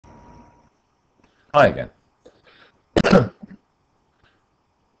Hi again. We're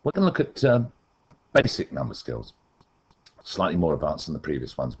going to look at basic number skills, slightly more advanced than the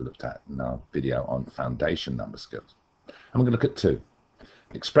previous ones we looked at in our video on foundation number skills. And we're going to look at two: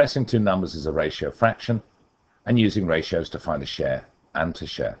 expressing two numbers as a ratio fraction and using ratios to find a share and to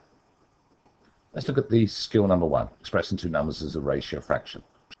share. Let's look at the skill number one, expressing two numbers as a ratio fraction.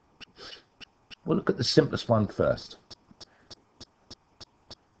 We'll look at the simplest one first.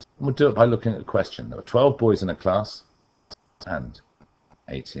 And we'll do it by looking at a question. There were 12 boys in a class and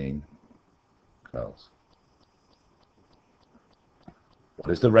 18 girls.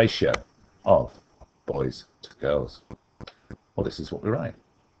 What is the ratio of boys to girls? Well, this is what we write.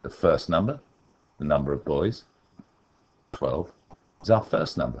 The first number, the number of boys, 12, is our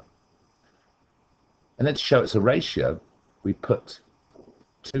first number. And then to show it's a ratio, we put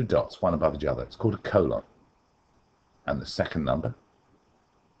two dots, one above the other. It's called a colon. And the second number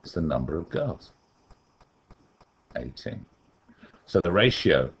is the number of girls, 18. So the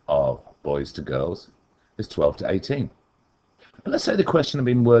ratio of boys to girls is 12 to 18. But let's say the question had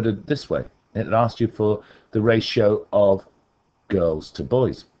been worded this way. It had asked you for the ratio of girls to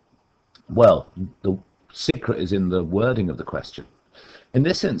boys. Well, the secret is in the wording of the question. In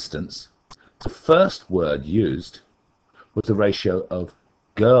this instance, the first word used was the ratio of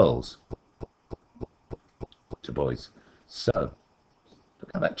girls to boys. So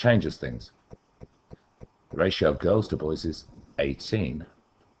look how that changes things. The ratio of girls to boys is 18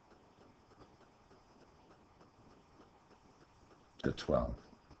 to 12.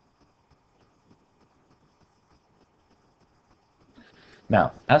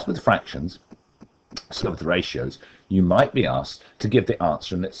 Now, as with fractions, so with ratios, you might be asked to give the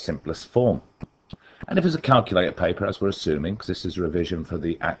answer in its simplest form. And if it's a calculator paper, as we're assuming, because this is a revision for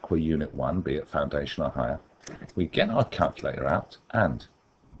the Aqua Unit 1, be it foundation or higher, we get our calculator out and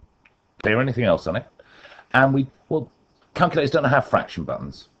clear anything else on it. And calculators don't have fraction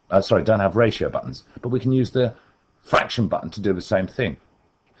buttons. Don't have ratio buttons, but we can use the fraction button to do the same thing.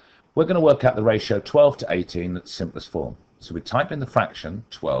 We're going to work out the ratio 12 to 18 in its simplest form. So we type in the fraction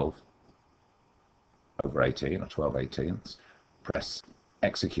 12 over 18, or 12/18, press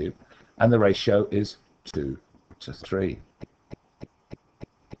execute, and the ratio is 2 to 3.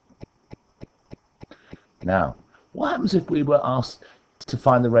 Now, what happens if we were asked to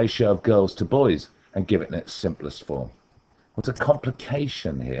find the ratio of girls to boys and give it in its simplest form? What's a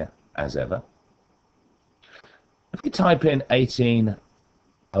complication here, as ever? If you type in 18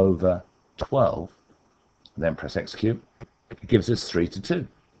 over 12, and then press execute, it gives us 3 to 2,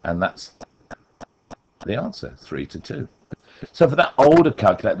 and that's the answer, 3 to 2. So for that older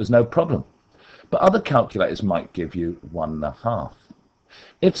calculator, there's no problem. But other calculators might give you 1.5.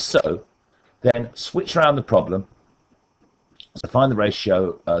 If so, then switch around the problem. So find the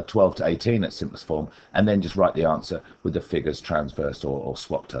ratio 12 to 18 in its simplest form, and then just write the answer with the figures transversed or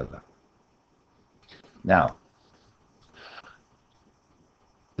swapped over. Now,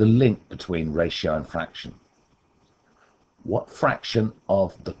 the link between ratio and fraction. What fraction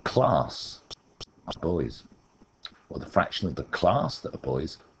of the class are boys? Well, the fraction of the class that are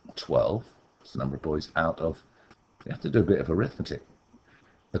boys, 12. It's the number of boys out of, you have to do a bit of arithmetic.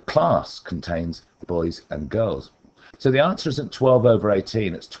 The class contains boys and girls. So the answer isn't 12 over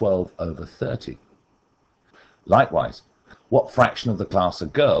 18, it's 12 over 30. Likewise, what fraction of the class are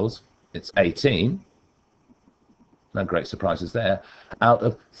girls? It's 18. No great surprises there. Out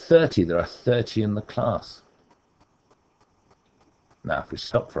of 30, there are 30 in the class. Now, if we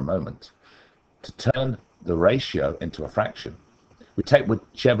stop for a moment, to turn the ratio into a fraction, we take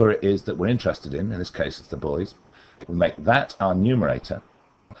whichever it is that we're interested in this case it's the boys, we make that our numerator,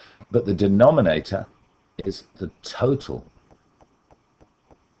 but the denominator is the total.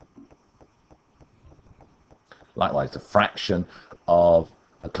 Likewise, the fraction of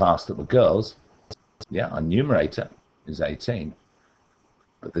a class that were girls, yeah, our numerator is 18,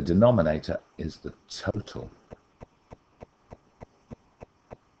 but the denominator is the total.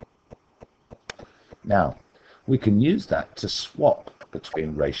 Now, we can use that to swap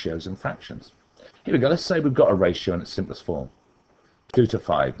between ratios and fractions. Here we go. Let's say we've got a ratio in its simplest form, 2 to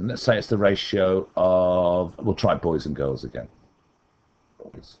 5. And let's say it's the ratio of, we'll try boys and girls again.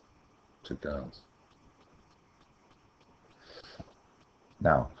 Boys to girls.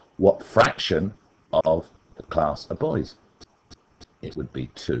 Now, what fraction of the class are boys? It would be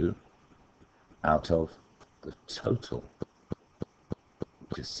 2 out of the total,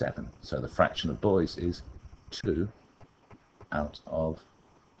 which is 7. So the fraction of boys is 2 out of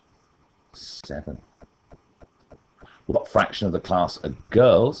 7. What fraction of the class are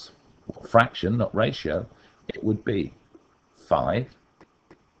girls? What fraction, not ratio? It would be 5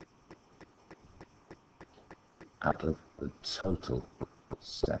 out of the total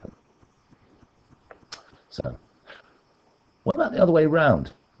 7. So, what about the other way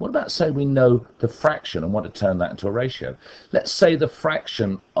round? What about, say, we know the fraction and want to turn that into a ratio? Let's say the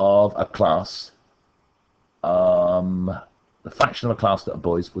fraction of a class, that of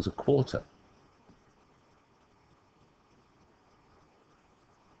boys was a quarter.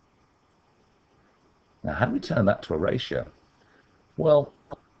 Now, how do we turn that to a ratio? Well,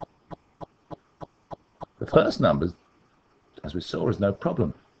 the first number, as we saw, is no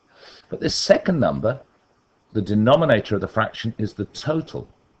problem. But this second number, the denominator of the fraction, is the total.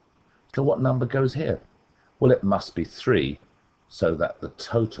 So what number goes here? Well, it must be 3, so that the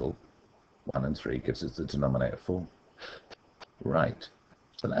total, 1 and 3, gives us the denominator 4. Right.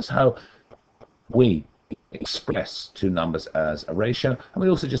 So that's how we express two numbers as a ratio. And we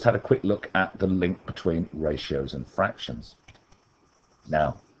also just had a quick look at the link between ratios and fractions.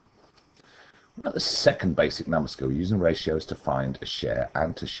 Now, what about the second basic number skill, using ratios to find a share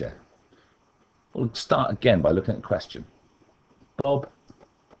and to share? We'll start again by looking at the question. Bob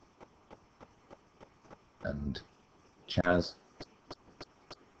and Chaz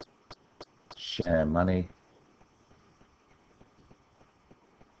share money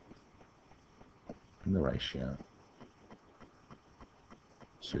in the ratio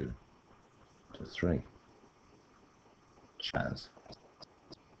 2 to 3. Chaz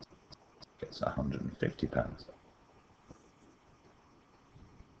gets £150.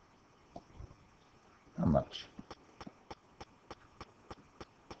 How much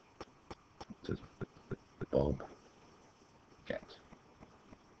does Bob get?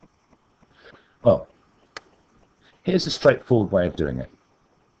 Well, here's a straightforward way of doing it.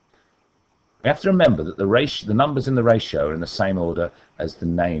 We have to remember that the numbers in the ratio are in the same order as the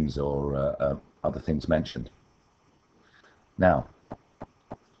names or other things mentioned. Now,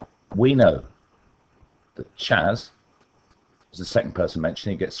 we know that Chaz is the second person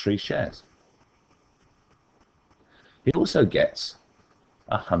mentioned. He gets 3 shares. He also gets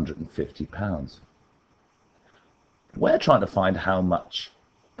 £150. We're trying to find how much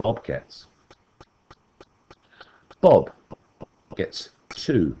Bob gets. Bob gets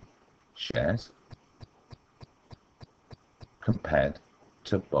 2 shares compared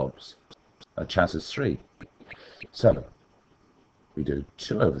to Chaz's 3. So we do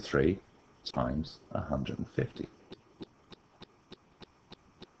 2 over 3 times 150.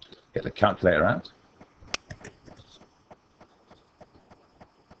 Get the calculator out.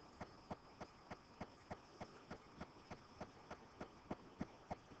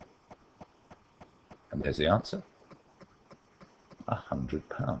 And there's the answer. £100.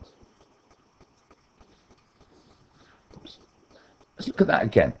 Oops. Let's look at that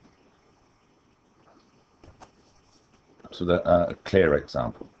again. So a clear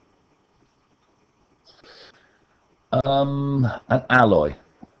example. An alloy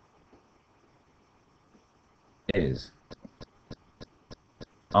is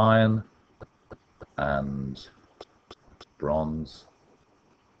iron and bronze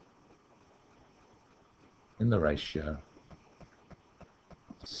in the ratio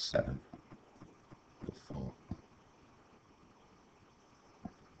 7 to 4.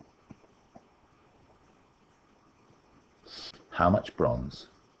 How much bronze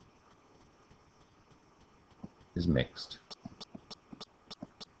is mixed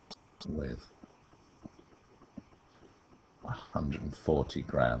with 140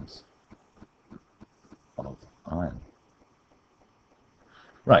 grams of iron?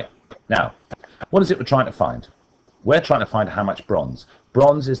 Right, now, what is it we're trying to find? We're trying to find how much bronze.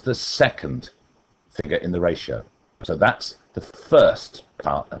 Bronze is the second figure in the ratio. So that's the first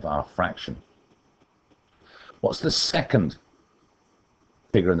part of our fraction. What's the second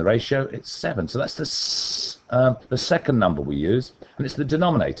figure in the ratio? It's 7. So that's the second number we use, and it's the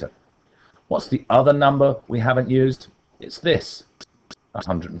denominator. What's the other number we haven't used? It's this,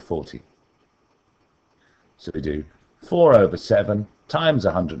 140. So we do 4 over 7 times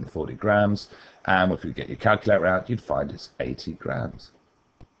 140 grams, and if you get your calculator out, you'd find it's 80 grams.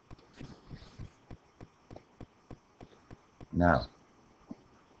 Now,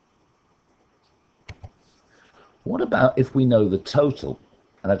 what about if we know the total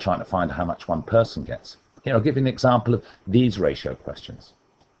and are trying to find how much one person gets? Here, I'll give you an example of these ratio questions.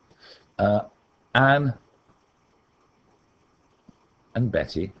 Anne and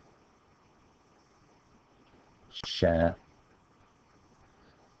Betty share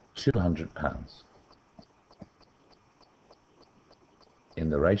 £200 in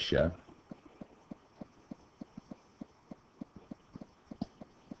the ratio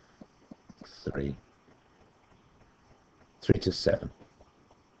 3 to 7.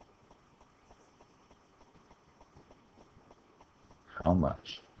 How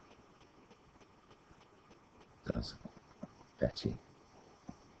much does Betty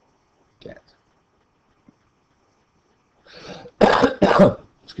get?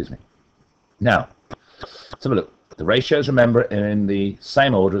 Excuse me. Now, let's have a look. The ratios, remember, are in the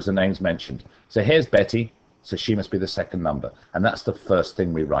same order as the names mentioned. So here's Betty, so she must be the second number. And that's the first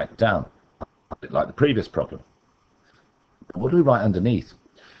thing we write down, a bit like the previous problem. But what do we write underneath?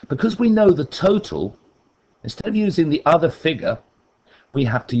 Because we know the total, instead of using the other figure, we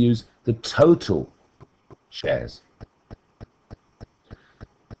have to use the total shares.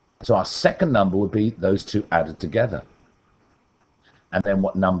 So our second number would be those two added together. And then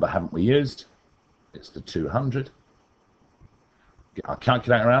what number haven't we used? It's the 200. Get our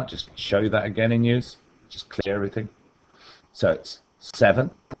calculator out, just show you that again in use, just clear everything. So it's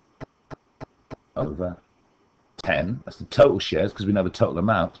 7 over 10, that's the total shares because we know the total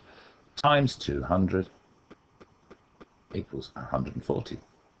amount, times 200 equals 140.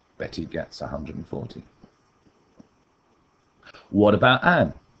 Betty gets 140. What about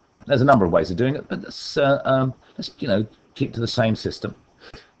Anne? There's a number of ways of doing it, but let's keep to the same system.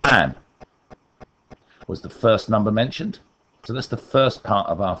 Anne was the first number mentioned, so that's the first part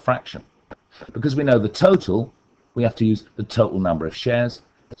of our fraction. Because we know the total, we have to use the total number of shares,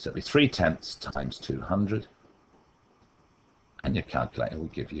 so it'll be 3/10 times 200, and your calculator will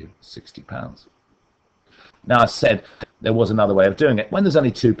give you £60. Now, I said there was another way of doing it. When there's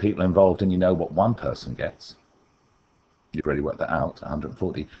only two people involved and you know what one person gets, you've already worked that out,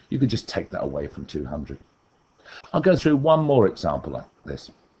 140, you could just take that away from 200. I'll go through one more example like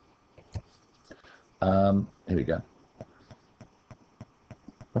this. Here we go.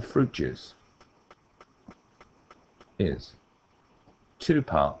 A fruit juice is 2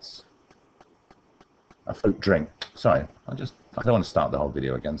 parts a fruit drink. Sorry, I don't want to start the whole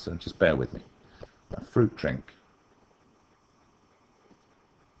video again, so just bear with me. A fruit drink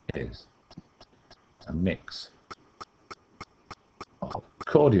is a mix of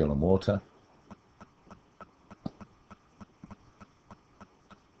cordial and water,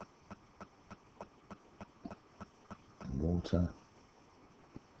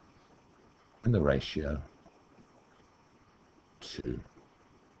 in the ratio 2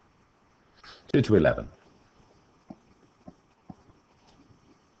 to 11.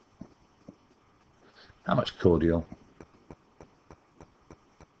 How much cordial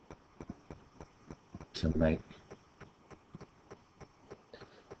to make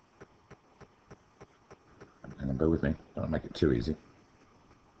and bear with me, don't make it too easy.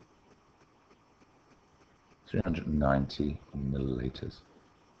 390 milliliters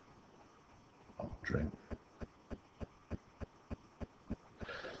of drink.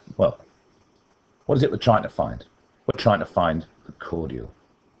 Well, what is it we're trying to find? We're trying to find the cordial.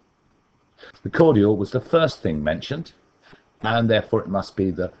 The cordial was the first thing mentioned, and therefore it must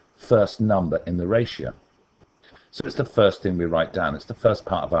be the first number in the ratio. So it's the first thing we write down. It's the first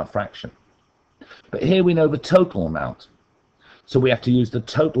part of our fraction. But here we know the total amount. So we have to use the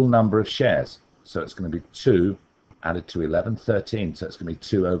total number of shares. So it's going to be 2 added to 11, 13. So it's going to be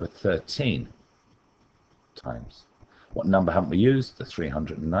 2 over 13 times. What number haven't we used? The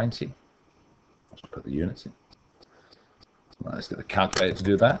 390. Let's put the units in. Right, let's get the calculator to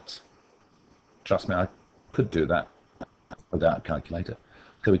do that. Trust me, I could do that without a calculator.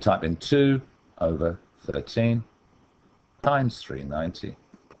 So we type in 2 over 13 times 390.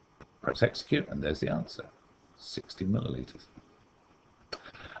 Press execute, and there's the answer. 60 milliliters.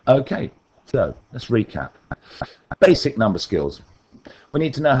 Okay, so let's recap. Basic number skills. We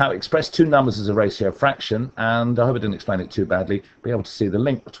need to know how to express two numbers as a ratio fraction, and I hope I didn't explain it too badly, be able to see the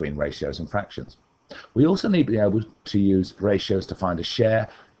link between ratios and fractions. We also need to be able to use ratios to find a share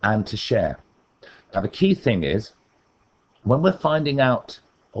and to share. Now the key thing is, when we're finding out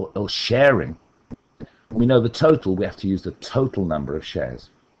or sharing, we know the total, we have to use the total number of shares.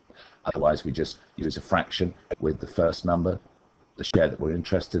 Otherwise we just use a fraction with the first number, the share that we're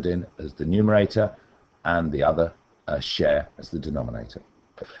interested in, as the numerator, and the other share as the denominator.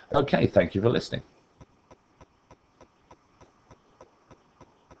 Okay, thank you for listening.